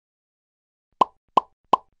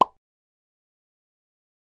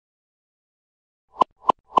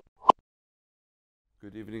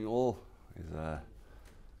Good evening all. There's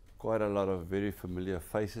quite a lot of very familiar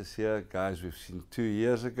faces here. Guys we've seen 2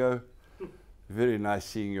 years ago. Very nice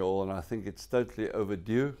seeing you all, and I think it's totally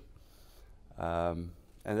overdue. And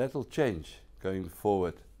that will change going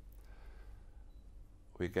forward.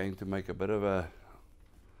 We're going to make a bit of a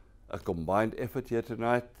combined effort here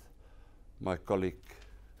tonight. My colleague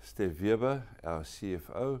Stef, our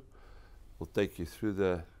CFO, will take you through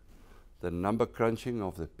the number crunching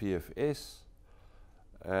of the PFS.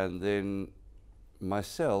 And then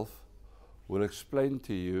myself will explain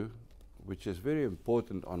to you, which is very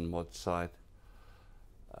important on Mod's side,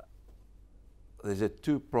 there's a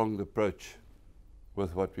two-pronged approach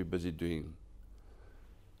with what we're busy doing.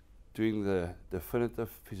 Doing the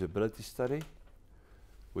definitive feasibility study,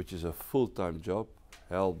 which is a full-time job,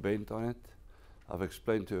 hell bent on it. I've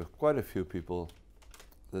explained to quite a few people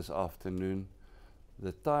this afternoon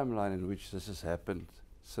the timeline in which this has happened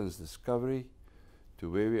since discovery to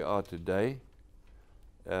where we are today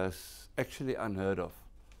is actually unheard of.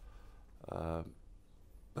 But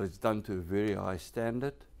it's done to a very high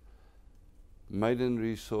standard. Maiden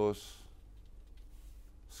resource,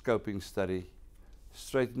 scoping study,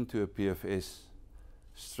 straight into a PFS,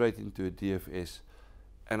 straight into a DFS.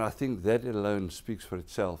 And I think that alone speaks for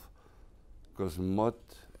itself, because MOD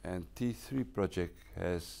and T3 project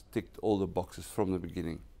has ticked all the boxes from the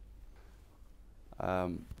beginning. A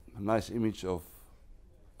nice image of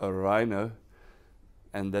a rhino,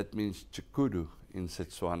 and that means Chikudu in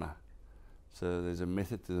Setswana. So there's a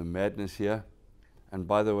method to the madness here. And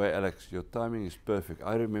by the way, Alex, your timing is perfect.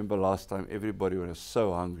 I remember last time everybody was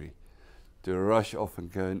so hungry to rush off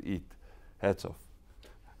and go and eat. Hats off.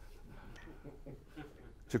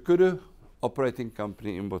 Chikudu, operating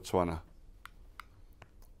company in Botswana.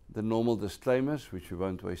 The normal disclaimers, which we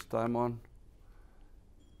won't waste time on.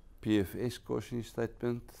 PFS cautionary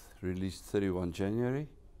statement, released 31 January.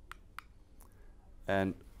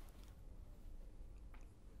 And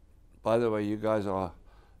by the way, you guys are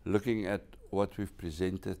looking at what we've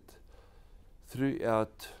presented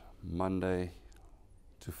throughout Monday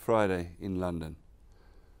to Friday in London.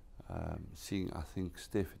 Seeing, I think,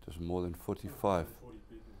 Stef, it was more than 45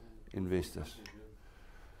 investors.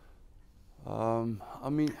 I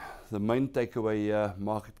mean, the main takeaway here,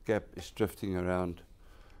 market cap is drifting around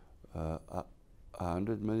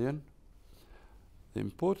 100 million. The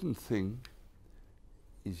important thing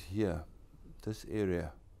is here, this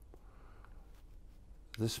area.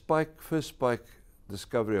 The spike, first spike,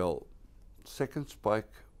 discovery hole. Second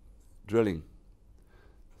spike, drilling.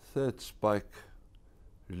 Third spike,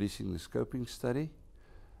 releasing the scoping study.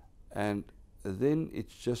 And then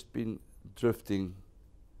it's just been drifting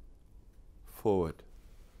forward.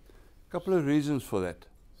 A couple of reasons for that.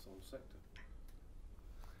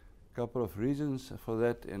 Couple of reasons for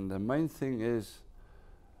that, and the main thing is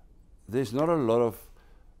there's not a lot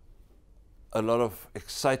of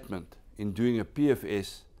excitement in doing a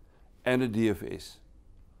PFS and a DFS.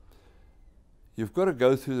 You've got to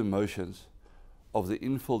go through the motions of the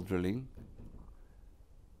infill drilling.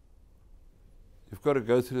 You've got to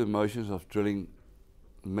go through the motions of drilling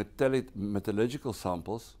metallurgical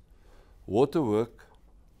samples, water work,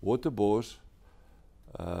 water bores,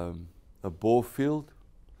 a bore field,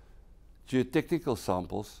 geotechnical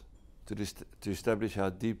samples to establish how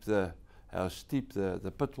steep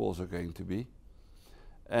the pit walls are going to be,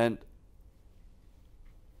 and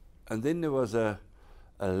then there was a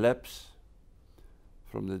lapse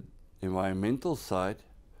from the environmental side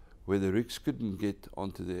where the rigs couldn't get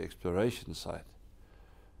onto the exploration side.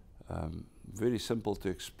 Very simple to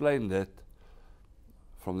explain that.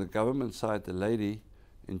 From the government side, the lady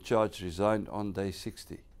in charge resigned on day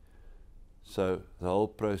 60. So the whole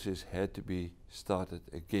process had to be started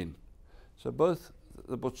again. So both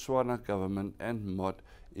the Botswana government and MOD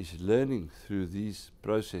is learning through these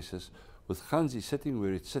processes, with Janse sitting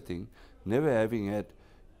where it's sitting, never having had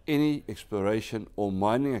any exploration or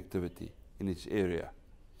mining activity in its area.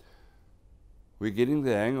 We're getting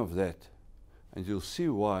the hang of that, and you'll see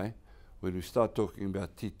why when we start talking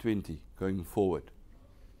about T20 going forward.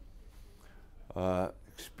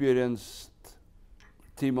 Experienced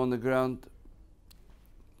team on the ground,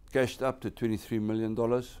 cashed up to $23 million.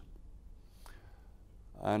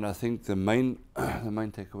 And I think the main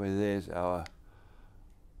takeaway there is our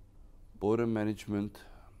border management,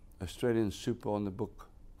 Australian Super on the book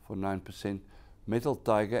for 9%, Metal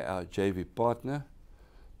Tiger, our JV partner,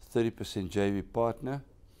 30% JV partner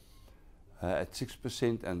at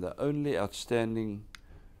 6%, and the only outstanding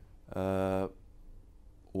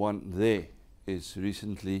one there is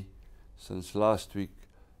recently, since last week,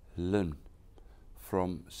 Lin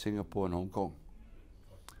from Singapore and Hong Kong.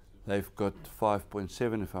 They've got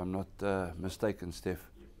 5.7 if I'm not mistaken, Stef.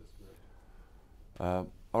 All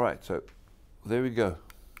right, so there we go.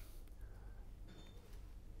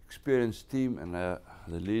 Experienced team and the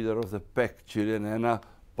leader of the pack, Julian Hanna.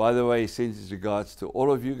 By the way, he sends his regards to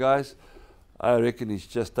all of you guys. I reckon he's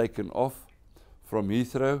just taken off from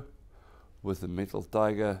Heathrow with the Metal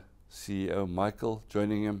Tiger CEO Michael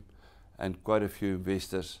joining him and quite a few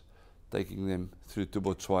investors taking them through to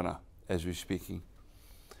Botswana as we're speaking.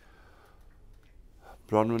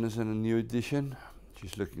 Bronwyn is in a new edition.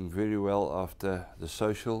 She's looking very well after the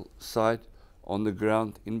social side on the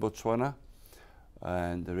ground in Botswana.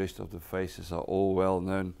 And the rest of the faces are all well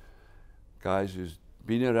known guys who's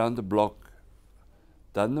been around the block,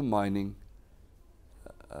 done the mining,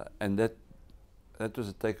 and that was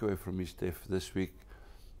a takeaway from me, Stef, this week.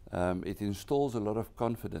 It installs a lot of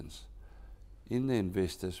confidence in the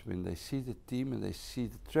investors when they see the team and they see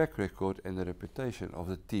the track record and the reputation of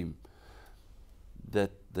the team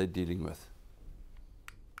that they're dealing with.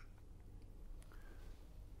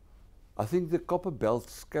 I think the copper belt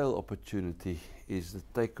scale opportunity is the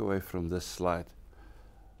takeaway from this slide.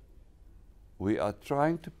 We are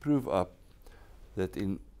trying to prove up that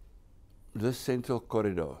in this central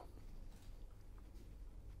corridor,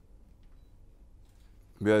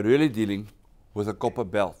 we are really dealing with a copper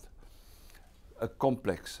belt, a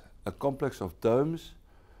complex of domes,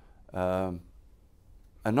 and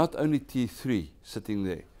not only T3 sitting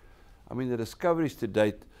there. I mean, the discoveries to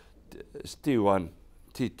date is T1,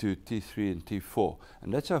 T2, T3 and T4,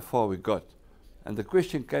 and that's how far we got. And the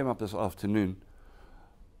question came up this afternoon,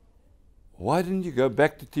 why didn't you go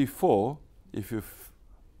back to T4 if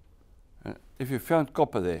you found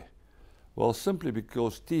copper there? Well, simply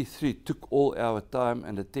because T3 took all our time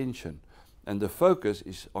and attention, and the focus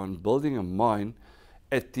is on building a mine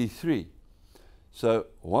at T3. So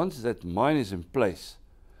once that mine is in place,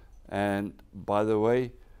 and by the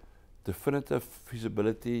way, definitive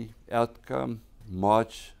feasibility outcome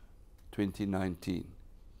March 2019.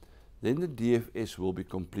 Then the DFS will be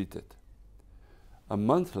completed. A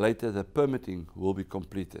month later, the permitting will be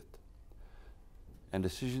completed. And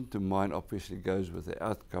decision to mine obviously goes with the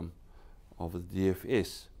outcome of the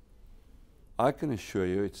DFS. I can assure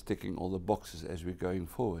you it's ticking all the boxes as we're going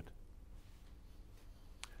forward.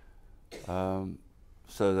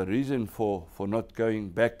 So the reason for not going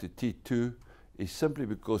back to T2 is simply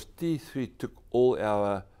because T3 took all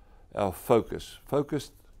our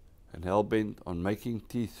focused and hell-bent on making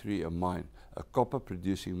T3 a mine, a copper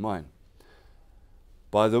producing mine.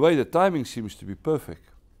 By the way, the timing seems to be perfect.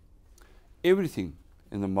 Everything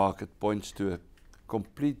in the market points to a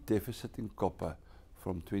complete deficit in copper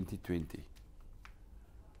from 2020.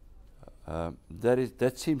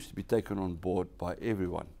 That seems to be taken on board by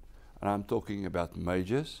everyone. And I'm talking about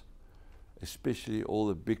majors, especially all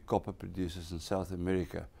the big copper producers in South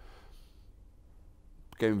America.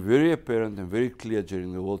 Became very apparent and very clear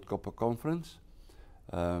during the World Copper Conference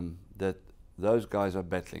that those guys are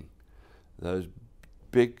battling. Those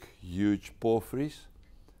big, huge porphyries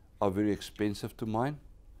are very expensive to mine,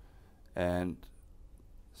 and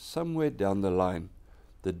somewhere down the line,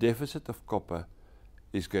 the deficit of copper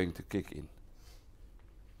is going to kick in.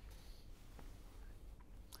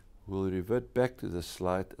 We'll revert back to this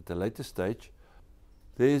slide at a later stage.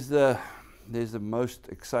 There's the most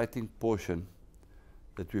exciting portion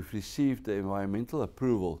that we've received the environmental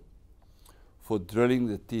approval for drilling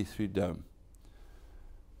the T3 dome.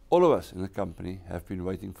 All of us in the company have been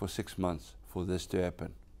waiting for 6 months for this to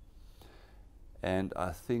happen. And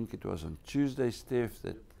I think it was on Tuesday, Stef,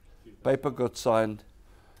 that paper got signed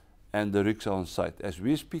and the rigs are on site. As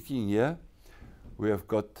we're speaking here, we have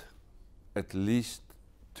got at least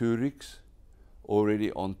 2 rigs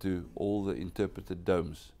already onto all the interpreted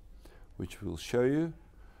domes, which we'll show you,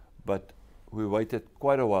 but we waited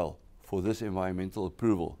quite a while for this environmental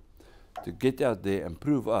approval to get out there and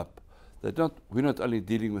prove up that we're not only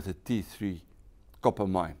dealing with a T3 copper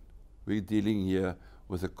mine, we're dealing here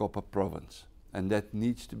with a copper province, and that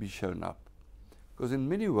needs to be shown up. Because in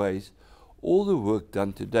many ways, all the work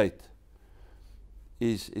done to date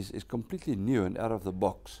is completely new and out of the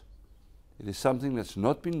box. It is something that's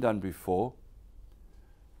not been done before,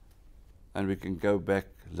 and we can go back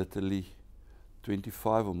literally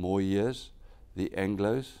 25 or more years. The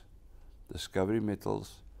Anglos, Discovery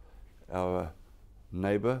Metals, our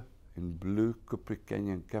neighbor in blue, Kuprick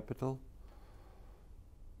Canyon Capital,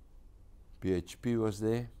 BHP was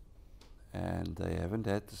there, and they haven't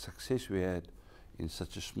had the success we had in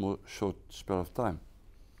such a short spell of time.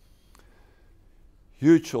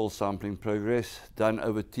 Huge soil sampling progress done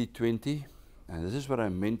over T20, and this is what I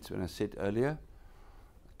meant when I said earlier,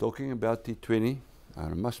 talking about T20, I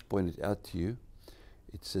must point it out to you.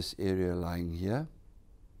 It's this area lying here,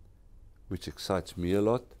 which excites me a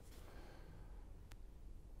lot.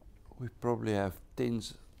 We probably have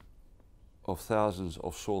tens of thousands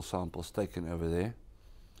of soil samples taken over there.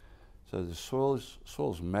 So the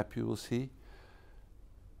soils map you will see.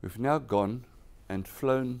 We've now gone and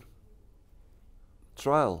flown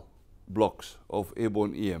trial blocks of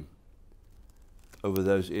airborne EM over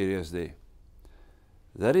those areas there.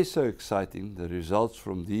 That is so exciting, the results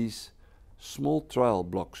from these small trial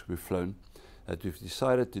blocks we've flown, that we've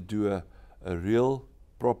decided to do a real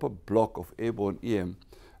proper block of airborne EM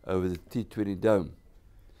over the T20 dome.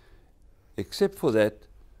 Except for that,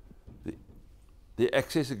 the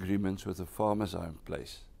access agreements with the farmers are in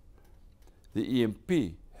place. The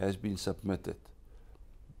EMP has been submitted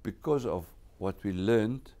because of what we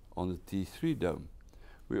learned on the T3 dome.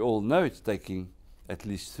 We all know it's taking at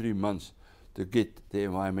least 3 months to get the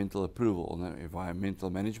environmental approval on the environmental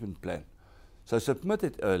management plan. So submit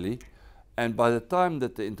it early, and by the time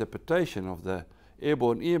that the interpretation of the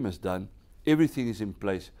airborne EM is done, everything is in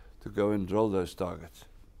place to go and drill those targets.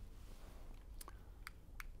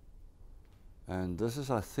 And this is,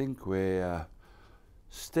 I think, where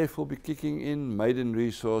Stef will be kicking in. Maiden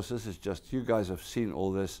Resources is just, you guys have seen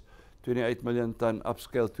all this, 28 million ton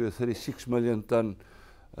upscale to a 36 million ton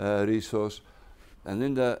resource. And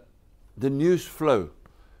then the news flow.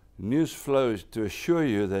 News flow is to assure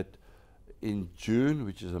you that in June,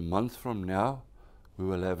 which is a month from now, we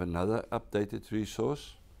will have another updated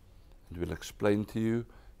resource, and we'll explain to you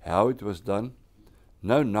how it was done.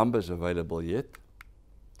 No numbers available yet.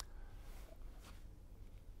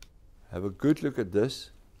 Have a good look at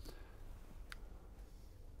this.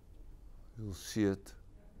 You'll see it.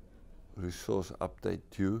 Resource update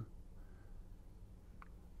due.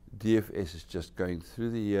 DFS is just going through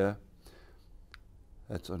the year.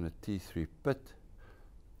 That's on a T3 pit.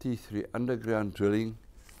 T3 underground drilling.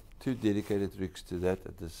 2 dedicated rigs to that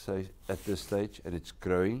at this stage, and it's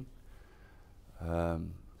growing.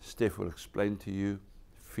 Stef will explain to you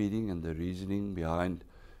feeding and the reasoning behind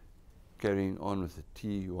carrying on with the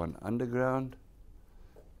T1 underground,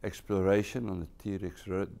 exploration on the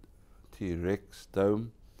T-Rex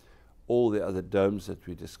dome, all the other domes that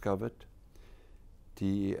we discovered,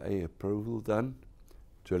 DEA approval done,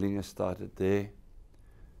 drilling has started there,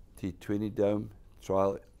 T20 dome,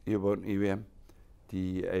 trial airborne EM,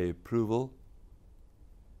 DEA approval,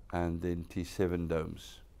 and then T7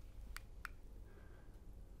 domes.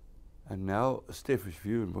 And now Stef, if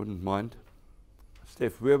you wouldn't mind.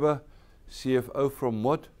 Stef Weber, CFO from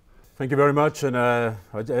what? Thank you very much, and I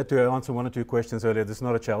had to answer 1 or 2 questions earlier. This is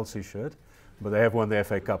not a Chelsea shirt, but they have won the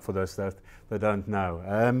FA Cup for those that don't know.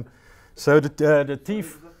 So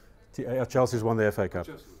Chelsea's won the FA Cup.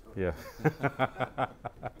 Yeah.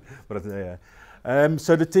 But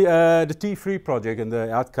so the T3 project and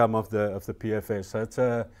the outcome of the PFS. So it's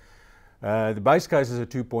the base case is a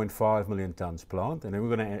 2.5 million tons plant, and then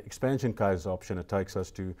we've got an expansion case option. It takes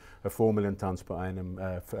us to a 4 million tons per annum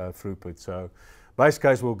throughput. So base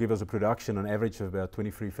case will give us a production on average of about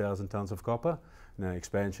 23,000 tons of copper, and an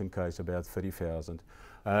expansion case about 30,000.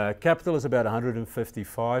 Capital is about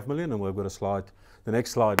 155 million, and we've got a slide. The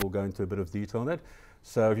next slide will go into a bit of detail on that.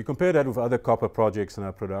 So if you compare that with other copper projects in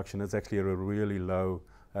our production, it's actually a really low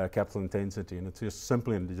capital intensity, and it's just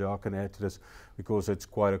simply, and Jacques can add to this, because it's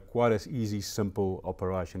quite an easy, simple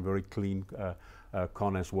operation, very clean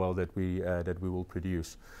con as well that we will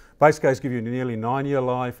produce. Base case give you nearly 9-year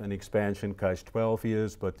life, and expansion case 12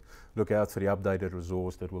 years, but look out for the updated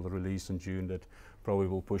resource that will release in June that probably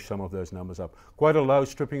will push some of those numbers up. Quite a low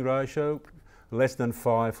stripping ratio, less than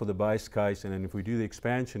 5 for the base case, and then if we do the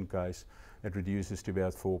expansion case, it reduces to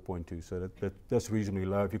about 4.2, so that's reasonably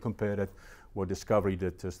low. If you compare that what Discovery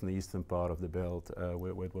did just in the eastern part of the belt,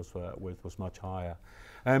 where it was much higher.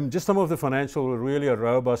 Just some of the financial, really a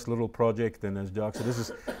robust little project, and as Jacques said,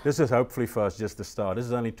 this is hopefully for us just the start. This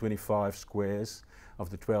is only 25 squares of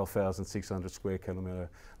the 12,600 square kilometre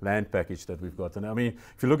land package that we've got. And I mean,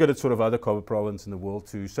 if you look at it, sort of other copper provinces in the world,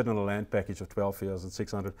 to sit on a land package of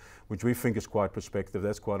 12,600, which we think is quite prospective,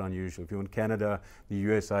 that's quite unusual. If you're in Canada, the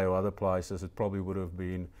USA or other places, it probably would have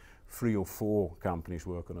been 3 or 4 companies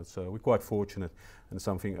work on it. So we're quite fortunate in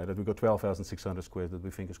something that we've got 12,600 squares that we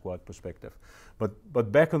think is quite prospective.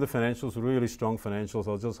 But back on the financials, really strong financials.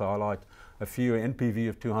 I'll just highlight a few. NPV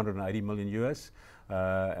of 280 million US.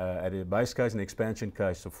 At a base case and expansion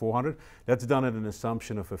case of 400. That's done at an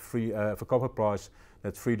assumption of a copper price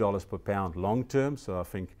that's $3 per pound long term. So I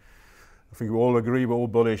think I think we all agree we're all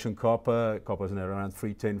bullish on copper. Copper's now around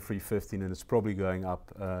 310, 315, and it's probably going up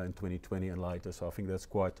in 2020 and later. So I think that's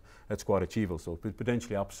quite achievable. So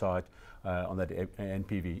potentially upside on that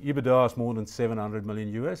NPV. EBITDA is more than 700 million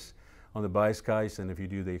US on the base case, and if you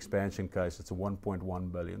do the expansion case, it's a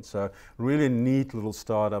 1.1 billion. So really neat little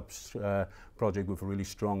startup project with really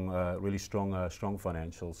strong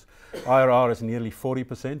financials. IRR is nearly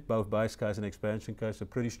 40%, both base case and expansion case. A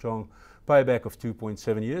pretty strong payback of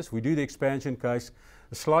 2.7 years. We do the expansion case,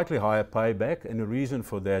 a slightly higher payback, and the reason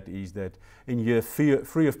for that is that in year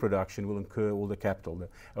three of production we'll incur all the capital,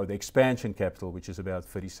 the expansion capital, which is about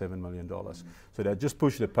 $37 million. So that just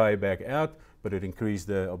pushed the payback out, but it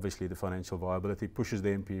increased obviously the financial viability, pushes the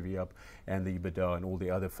NPV up and the EBITDA and all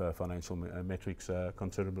the other financial metrics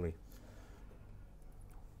considerably.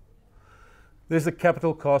 There's the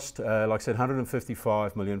capital cost, like I said,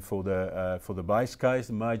 155 million for the base case.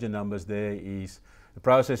 The major numbers there is the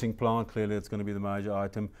processing plant, clearly it's going to be the major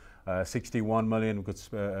item, 61 million, we've got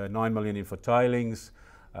 9 million in for tailings,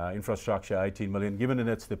 infrastructure 18 million. Given that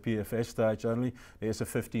it's the PFS stage only, there's a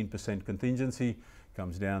 15% contingency,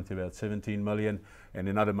 comes down to about 17 million. And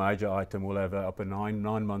another major item, we'll have up a nine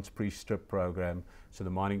months pre-strip program. So the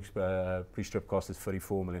mining pre-strip cost is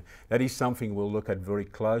 34 million. That is something we'll look at very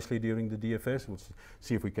closely during the DFS. We'll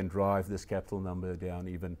see if we can drive this capital number down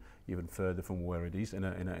even further from where it is,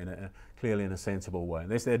 clearly in a sensible way. And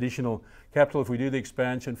there's the additional capital. If we do the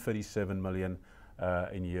expansion, 37 million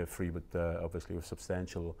in year three, but obviously with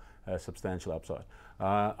substantial upside.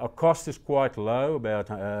 Our cost is quite low, about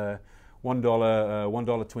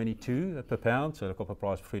 $1.22 per pound. So the copper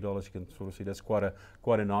price $3, you can sort of see that's quite a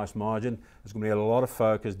nice margin. There's going to be a lot of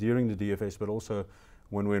focus during the DFS, but also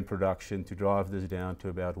when we're in production to drive this down to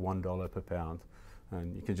about $1 per pound.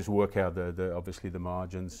 And you can just work out obviously the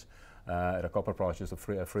margins at a copper price just of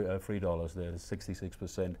 $3. There's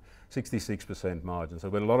 66% margin. So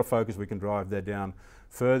with a lot of focus, we can drive that down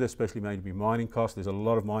further, especially maybe mining costs. There's a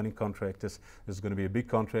lot of mining contractors. This is going to be a big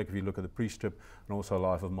contract if you look at the pre-strip, and also a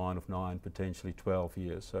life of mine of 9, potentially 12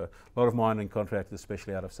 years. So a lot of mining contractors,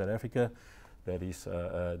 especially out of South Africa, that is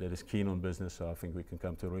keen on business. So I think we can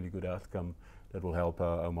come to a really good outcome that will help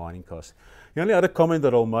our mining costs. The only other comment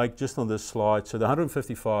that I'll make just on this slide, so the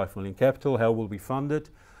 155 million capital, how will we fund it?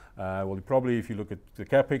 Well, probably if you look at the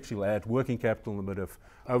capex, you'll add working capital and a bit of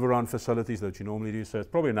overrun facilities that you normally do. So it's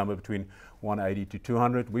probably a number between 180 to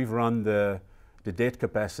 200. We've run the debt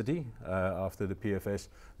capacity after the PFS.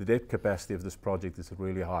 The debt capacity of this project is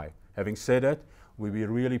really high. Having said that, we'll be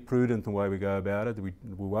really prudent in the way we go about it. We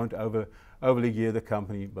won't overly gear the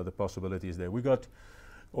company, but the possibility is there. We've got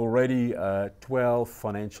already 12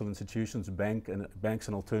 financial institutions, banks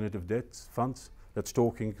and alternative debt funds that's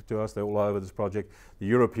talking to us. They're all over this project. The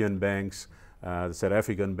European banks, the South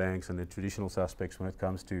African banks, and the traditional suspects when it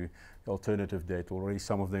comes to alternative debt. Already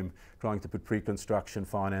some of them trying to put pre-construction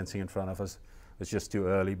financing in front of us. It's just too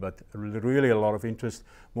early, but really a lot of interest.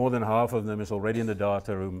 More than half of them is already in the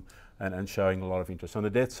data room and showing a lot of interest. On the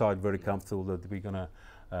debt side, very comfortable that we're going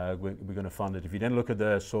to fund it. If you then look at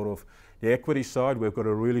the sort of the equity side, we've got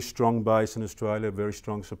a really strong base in Australia, very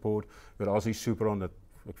strong support. We've got Aussie Super on that.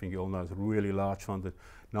 I think you all know it's a really large fund,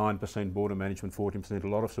 9% border management, 14%, a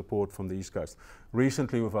lot of support from the East Coast.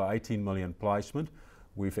 Recently, with our 18 million placement,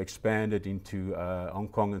 we've expanded into Hong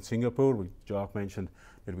Kong and Singapore. Jacques mentioned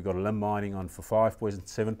that we've got limb mining on for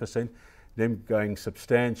 5.7%. Them going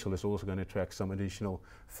substantial is also going to attract some additional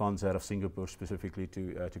funds out of Singapore specifically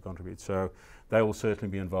to contribute. So they will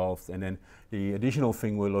certainly be involved. And then the additional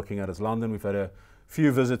thing we're looking at is London. We've had a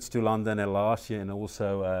few visits to London last year, and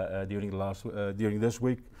also during this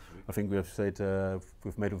week. I think we've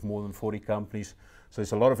met with more than 40 companies. So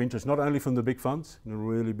there's a lot of interest, not only from the big funds, the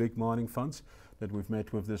really big mining funds that we've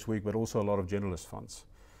met with this week, but also a lot of generalist funds.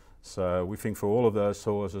 So we think for all of those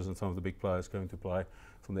sources and some of the big players going to play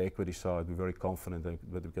from the equity side, we're very confident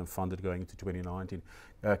that we can fund it going into 2019.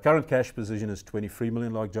 Current cash position is 23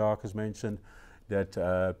 million, like Jacques has mentioned. That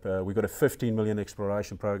we've got a 15 million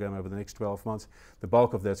exploration program over the next 12 months. The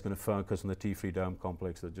bulk of that's going to focus on the T3 Dome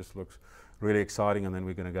complex. That just looks really exciting, and then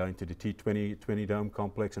we're going to go into the T20 Dome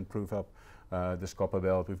complex and prove up this copper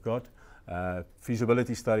belt we've got.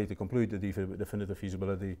 Feasibility study to complete the definitive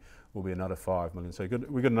feasibility will be another 5 million. So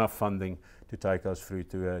we've got enough funding to take us through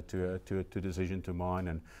to decision to mine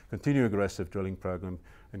and continue aggressive drilling program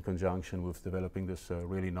in conjunction with developing this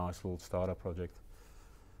really nice little startup project.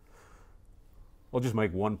 I'll just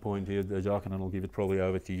make one point here, Jacques, and then I'll give it probably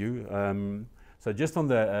over to you. So just on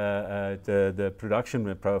the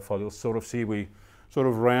production profile, you'll sort of see we sort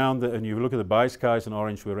of round, and you look at the base case in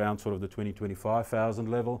orange, we're around sort of the 25,000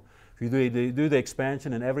 level. If you do the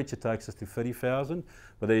expansion, on average it takes us to 30,000,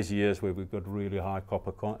 but there's years where we've got really high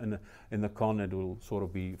copper in the con, it will sort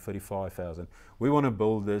of be 35,000. We want to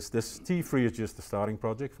build this T3 is just the starting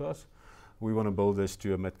project for us. We want to build this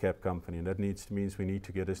to a mid-cap company, and that means we need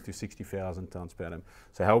to get us to 60,000 tonnes per annum.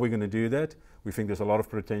 So how are we going to do that? We think there's a lot of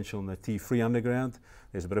potential in the T3 underground.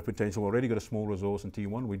 There's a bit of potential. We've already got a small resource in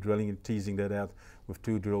T1. We're drilling and teasing that out with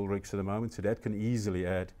 2 drill rigs at the moment, so that can easily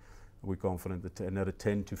add, we're confident, that another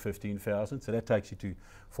 10 to 15,000. So that takes you to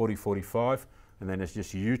 40, 45, and then there's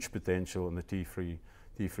just huge potential in the T3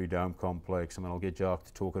 Dome complex. I mean, I'll get Jacques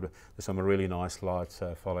to talk about. There's some really nice slides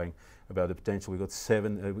following about the potential. We've got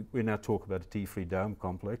 7. We now talk about the T3 Dome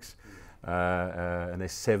complex, and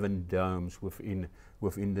there's 7 domes within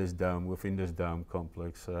this dome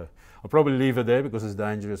complex. I'll probably leave it there because it's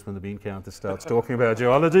dangerous when the bean counter starts talking about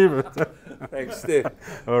geology. But Thanks, Stef.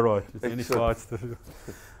 All right. Any slides?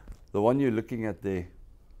 The one you're looking at there,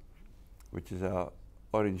 which is our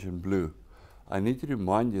orange and blue, I need to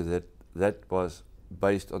remind you that that was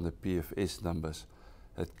based on the PFS numbers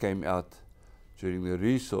that came out during the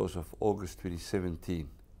resource of August 2017.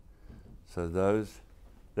 So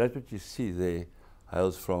that what you see there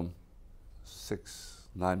hails from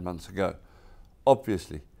 6-9 months ago.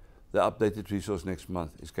 Obviously, the updated resource next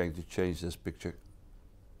month is going to change this picture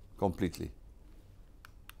completely.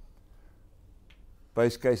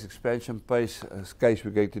 Base case expansion case,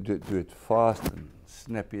 we're going to do it fast and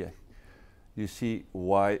snappy. You see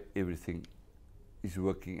why everything is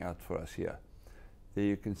working out for us here. There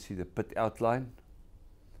you can see the pit outline,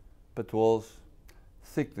 pit walls,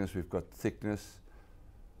 thickness, we've got thickness,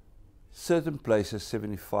 certain places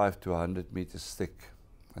 75 to 100 meters thick.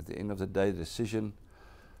 At the end of the day, the decision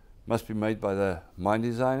must be made by the mine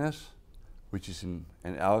designers, which is in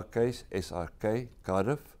our case, SRK,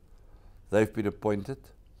 Cardiff. They've been appointed.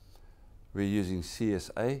 We're using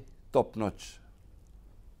CSA, top-notch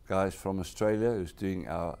guys from Australia who's doing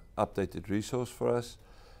our updated resource for us.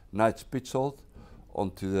 Knight's pit salt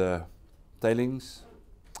onto the tailings.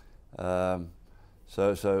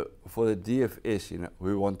 So for the DFS,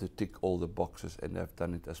 we want to tick all the boxes and have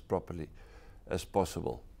done it as properly as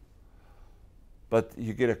possible. But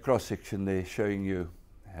you get a cross-section there showing you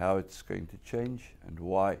how it's going to change and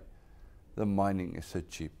why the mining is so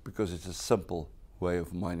cheap, because it's a simple way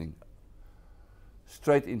of mining.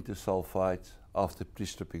 Straight into sulfides after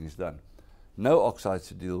pre-stripping is done. No oxides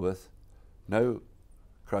to deal with, no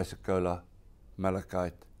chrysocolla,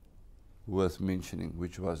 malachite worth mentioning,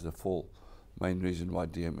 which was the main reason why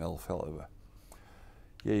DML fell over.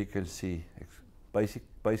 Here you can see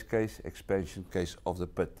base case, expansion case of the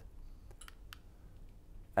pit.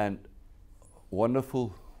 And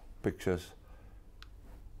wonderful pictures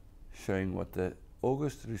showing what the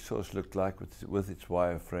August resource looked like with its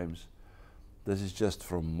wireframes. This is just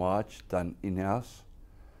from March, done in-house.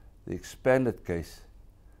 The expanded case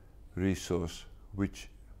resource, which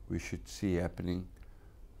we should see happening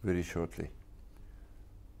very shortly.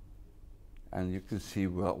 And you can see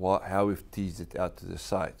how we've teased it out to the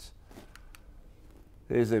sides.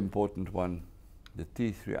 There's the important one, the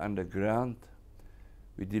T3 underground.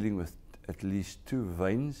 We're dealing with at least 2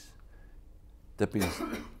 veins,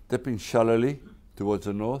 dipping shallowly towards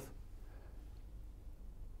the north,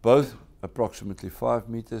 both approximately 5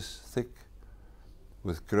 meters thick,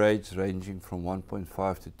 with grades ranging from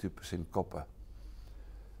 1.5 to 2% copper.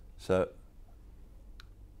 So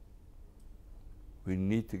we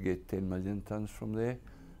need to get 10 million tons from there,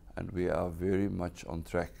 and we are very much on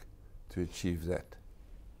track to achieve that.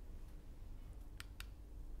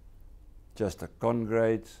 Just the con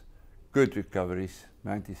grades, good recoveries,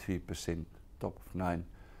 93%, top of 9,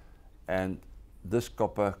 and this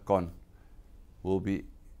copper con will be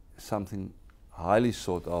something highly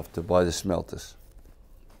sought after by the smelters.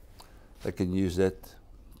 They can use that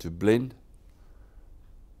to blend,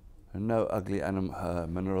 and no ugly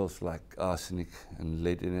minerals like arsenic and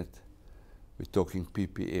lead in it. We're talking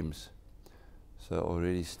ppms. So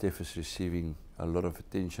already Stef is receiving a lot of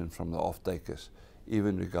attention from the off-takers,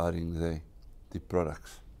 even regarding the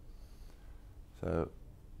products. So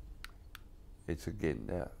it's again,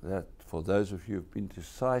 that for those of you who've been to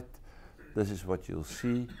site, this is what you'll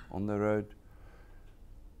see on the road.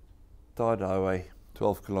 Tarred highway,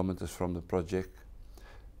 12 kilometers from the project.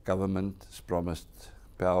 Government has promised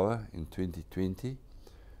power in 2020.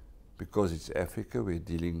 Because it's Africa, we're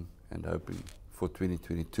dealing and hoping for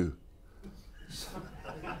 2022.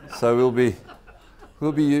 So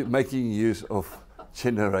we'll be making use of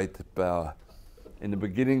generated power. In the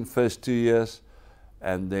beginning, first 2 years,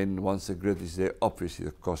 And then once the grid is there, obviously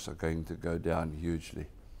the costs are going to go down hugely.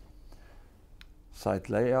 Site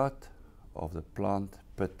layout of the plant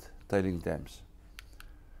pit tailing dams.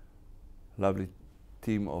 Lovely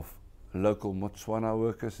team of local Motswana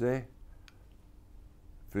workers there,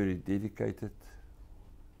 very dedicated.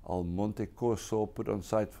 Almonte course saw put on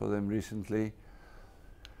site for them recently.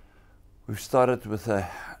 We've started with a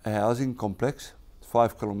housing complex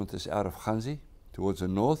 5 kilometers out of Janse towards the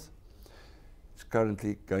north. It's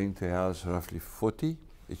currently going to house roughly 40.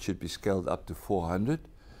 It should be scaled up to 400,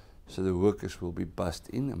 so the workers will be bussed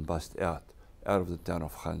in and bussed out of the town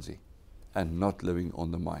of Janse and not living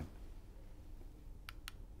on the mine.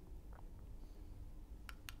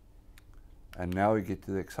 And now we get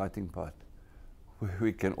to the exciting part.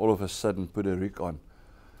 We can all of a sudden put a rig on.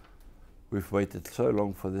 We've waited so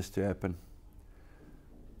long for this to happen.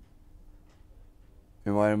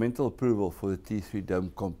 Environmental approval for the T3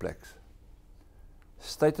 dome complex.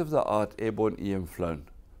 State-of-the-art airborne EM flown,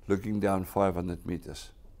 looking down 500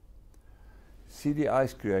 meters.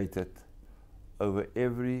 CDIs created over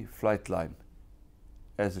every flight line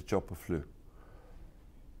as the chopper flew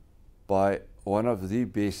by one of the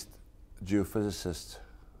best geophysicists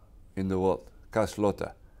in the world, Cas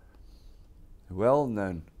Lotte, well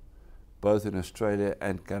known both in Australia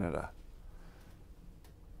and Canada.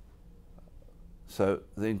 So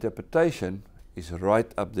the interpretation is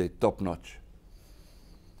right up there, top notch.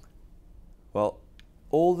 Well,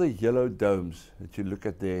 all the yellow domes that you look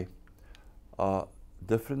at there are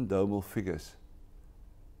different domal figures,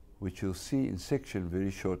 which you'll see in section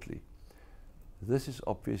very shortly. This is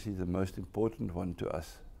obviously the most important one to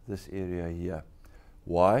us, this area here.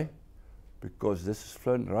 Why? Because this is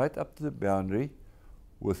flown right up to the boundary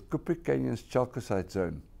with Kupric Canyon's chalcocite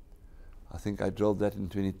zone. I think I drilled that in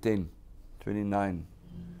 2010, 29,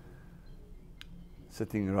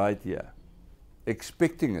 sitting right here,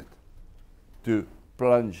 expecting it to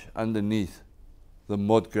plunge underneath the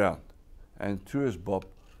mud ground. And true as Bob,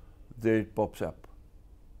 there it pops up.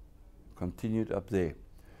 Continued up there.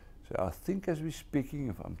 So I think as we're speaking,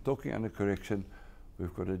 if I'm talking under correction,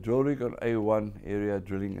 we've got a drill rig on A1 area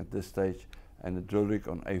drilling at this stage and a drill rig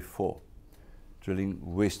on A4 drilling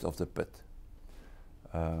west of the pit.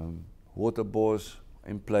 Water bores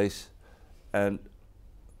in place and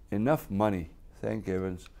enough money, thank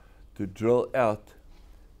heavens, to drill out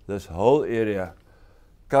this whole area.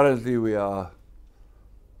 Currently we are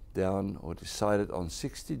down or decided on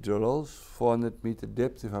 60 drill holes, 400 meter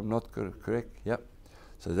depth if I'm not correct. Yep.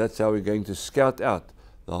 So that's how we're going to scout out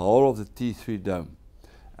the whole of the T3 dome.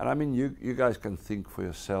 And I mean, you guys can think for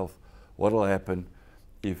yourself what will happen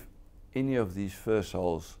if any of these first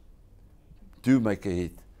holes do make a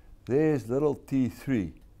hit. There's little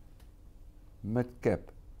T3,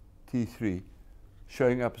 mid-cap T3,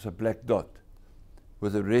 showing up as a black dot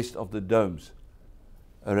with the rest of the domes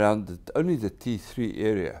around only the T3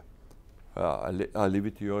 area. I'll leave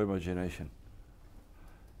it to your imagination.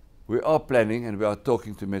 We are planning, and we are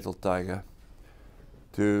talking to Metal Tiger,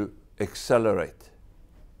 to accelerate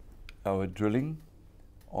our drilling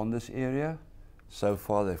on this area. So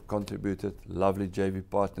far they've contributed, lovely JV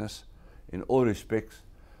partners in all respects,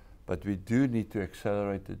 but we do need to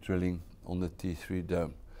accelerate the drilling on the T3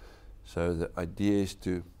 dome. So the idea is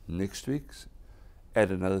to, next week,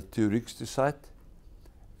 add another 2 rigs to site,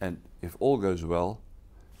 and if all goes well,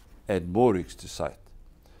 add more rigs to site,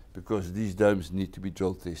 because these domes need to be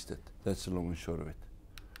drill tested. That's the long and short of it.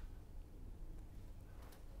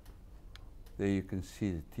 There you can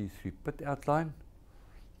see the T3 pit outline.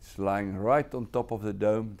 It's lying right on top of the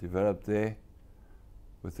dome, developed there,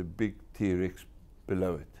 with a big T-Rex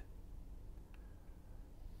below it.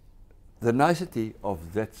 The nicety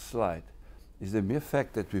of that slide is the mere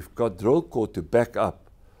fact that we've got drill core to back up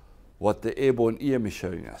what the airborne EM is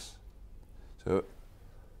showing us. So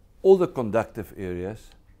all the conductive areas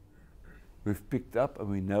we've picked up, and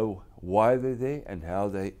we know why they're there and how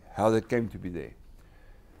they came to be there.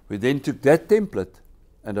 We then took that template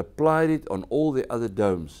and applied it on all the other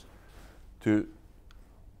domes to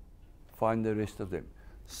find the rest of them.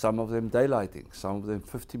 Some of them daylighting, some of them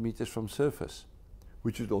 50 meters from surface,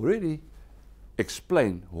 which would already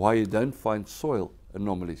explain why you don't find soil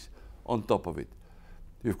anomalies on top of it.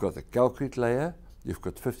 You've got a calcrete layer, you've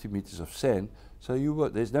got 50 meters of sand, so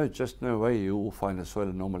there's just no way you will find a soil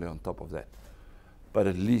anomaly on top of that. But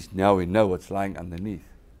at least now we know what's lying underneath.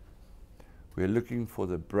 We're looking for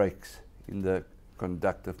the breaks in the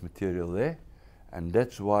conductive material there, and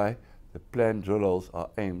that's why the planned drill holes are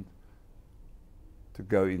aimed to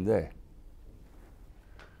go in there.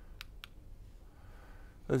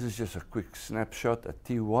 This is just a quick snapshot at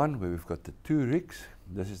T1 where we've got the 2 rigs.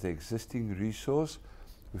 This is the existing resource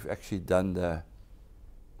We've actually done the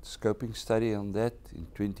scoping study on that in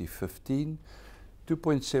 2015.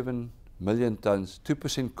 2.7 million tons,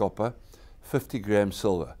 2% copper, 50 grams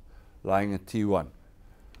silver, lying at T1.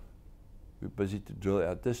 We're busy to drill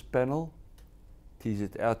out this panel, tease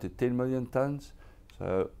it out to 10 million tons,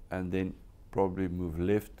 and then probably move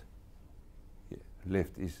left. Yeah,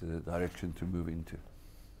 left is the direction to move into.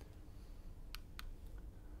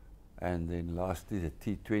 And then lastly, the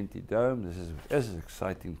T20 dome. This is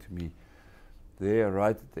exciting to me. There,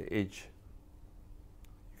 right at the edge,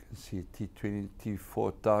 you can see a T20,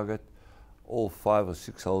 T4 target. All 5 or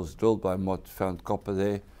 6 holes drilled by Mott, found copper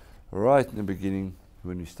there. Right in the beginning,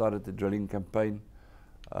 when we started the drilling campaign.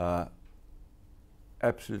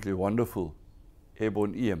 Absolutely wonderful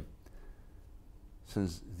airborne EM.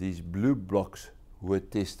 Since these blue blocks were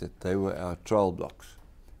tested, they were our trial blocks.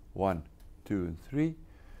 1, 2, and 3.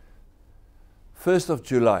 1st of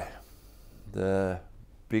July, the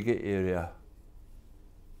bigger area,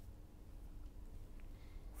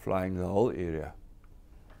 flying the whole area,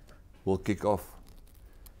 will kick off.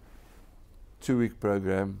 2-week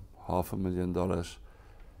program, $500,000.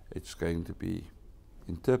 It's going to be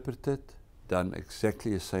interpreted, done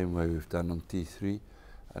exactly the same way we've done on T3,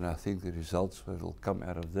 and I think the results that will come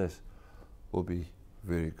out of this will be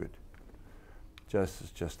very good.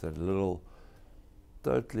 Just a little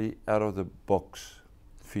totally out of the box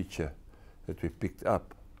feature that we picked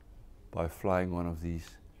up by flying one of these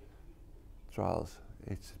trials.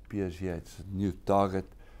 It appears here it's a new target.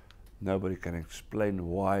 Nobody can explain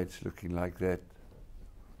why it's looking like that.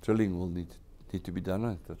 Drilling will need to be done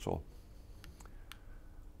on it, that's all.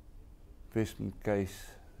 Investment case,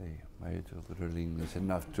 they made the drilling, there's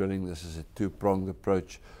enough drilling. This is a two-pronged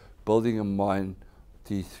approach. Building a mine,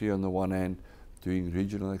 T3 on the one hand, doing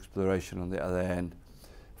regional exploration on the other hand,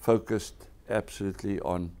 focused absolutely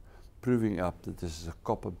on proving up that this is a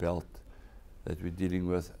copper belt that we're dealing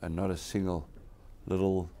with and not a single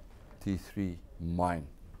little T3 mine.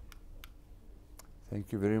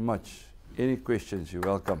 Thank you very much. Any questions, you're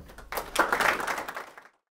welcome.